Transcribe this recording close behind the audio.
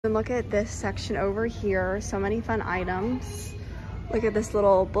And look at this section over here. So many fun items. Look at this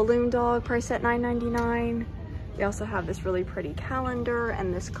little balloon dog priced at $9.99. They also have this really pretty calendar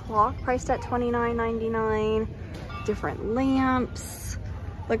and this clock priced at $29.99. Different lamps.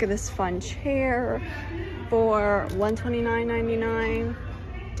 Look at this fun chair for $129.99.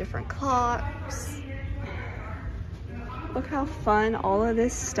 Different clocks. Look how fun all of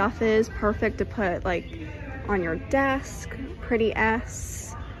this stuff is. Perfect to put like on your desk. Pretty S.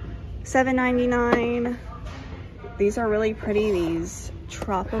 $7.99. These are really pretty, these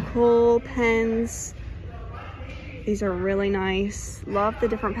tropical pens. These are really nice. Love the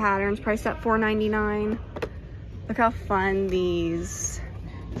different patterns, priced at $4.99. Look how fun these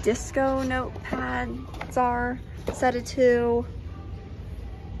disco notepads are. Set of 2.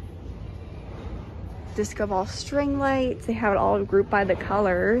 Disco ball string lights. They have it all grouped by the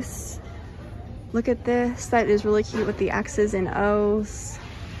colors. Look at this. That is really cute with the X's and O's.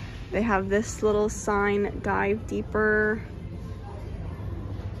 They have this little sign, dive deeper.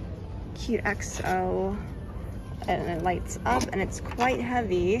 Cute XO. And it lights up and it's quite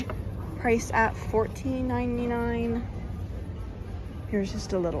heavy. Priced at $14.99. Here's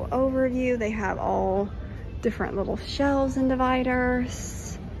just a little overview. They have all different little shelves and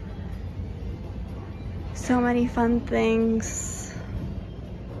dividers. So many fun things.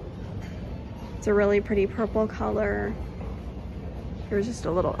 It's a really pretty purple color. Here's just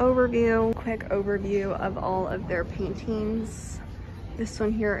a little overview, quick overview of all of their paintings. This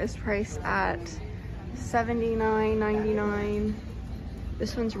one here is priced at $79.99.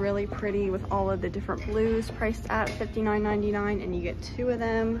 This one's really pretty with all of the different blues, priced at $59.99, and you get 2 of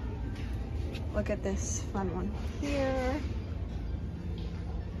them. Look at this fun one here.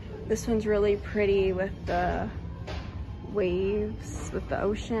 This one's really pretty with the waves, with the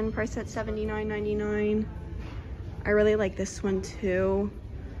ocean, priced at $79.99. I really like this one too,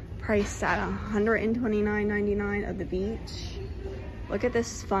 priced at $129.99 of the beach. Look at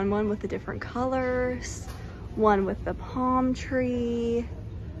this fun one with the different colors. One with the palm tree.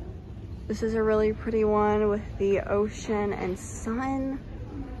 This is a really pretty one with the ocean and sun.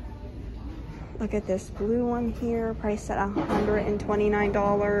 Look at this blue one here, priced at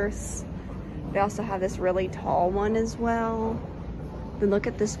 $129. They also have this really tall one as well. Then look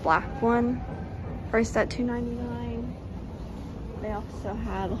at this black one, priced at $2.99. They also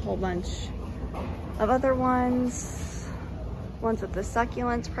have a whole bunch of other ones. Ones with the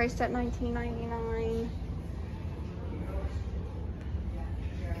succulents, priced at $19.99.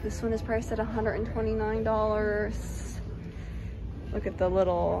 This one is priced at $129. Look at the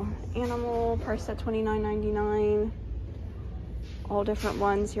little animal, priced at $29.99. All different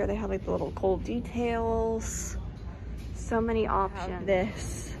ones here. They have like the little gold details. So many options.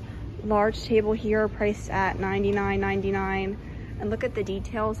 This large table here, priced at $99.99. And look at the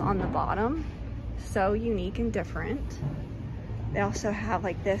details on the bottom. So unique and different. They also have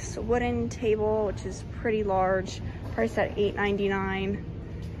like this wooden table, which is pretty large, priced at $8.99.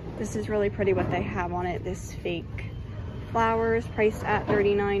 This is really pretty what they have on it. This fake flowers, priced at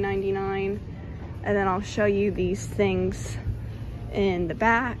 $39.99. And then I'll show you these things in the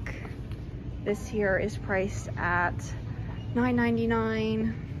back. This here is priced at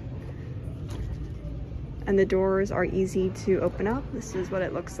 $9.99. And the doors are easy to open up. This is what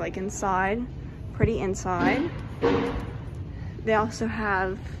it looks like inside. Pretty inside. They also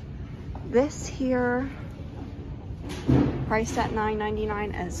have this here, priced at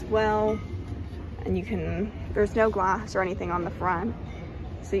 $9.99 as well. And you can, there's no glass or anything on the front,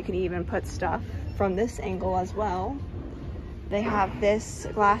 so you can even put stuff from this angle as well. They have this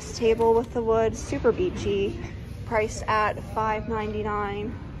glass table with the wood, super beachy, priced at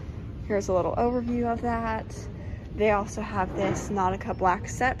 $5.99. Here's a little overview of that. They also have this Nautica black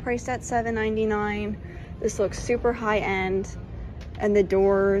set, priced at $7.99. This looks super high end, and the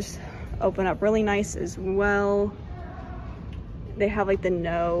doors open up really nice as well. They have like the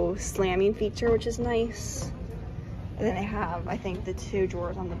no slamming feature, which is nice. And then they have, I think, the 2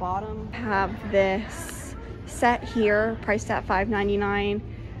 drawers on the bottom. Have this set here, priced at $5.99.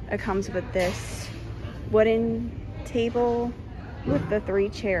 It comes with this wooden table with the 3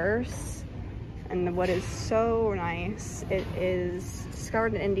 chairs. And the wood is so nice. It is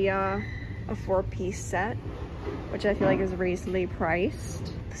discovered in India, a 4-piece set, which I feel like is reasonably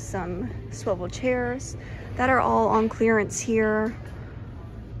priced. Some swivel chairs that are all on clearance here.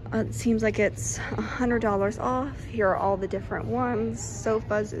 It seems like it's $100 off. Here are all the different ones.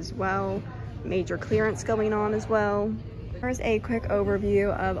 Sofas as well. Major clearance going on as well. Here's a quick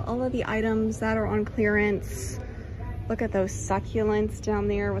overview of all of the items that are on clearance. Look at those succulents down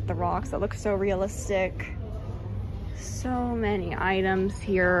there with the rocks. That looks so realistic. So many items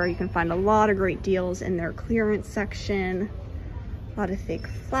here. You can find a lot of great deals in their clearance section. A lot of fake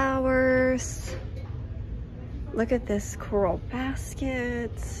flowers. Look at this coral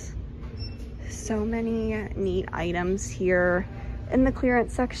basket. So many neat items here in the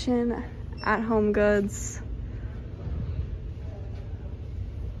clearance section at Home Goods.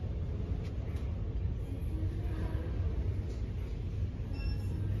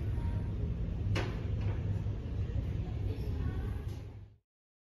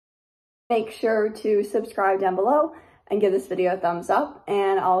 Make sure to subscribe down below and give this video a thumbs up,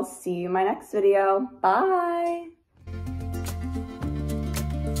 and I'll see you in my next video. Bye!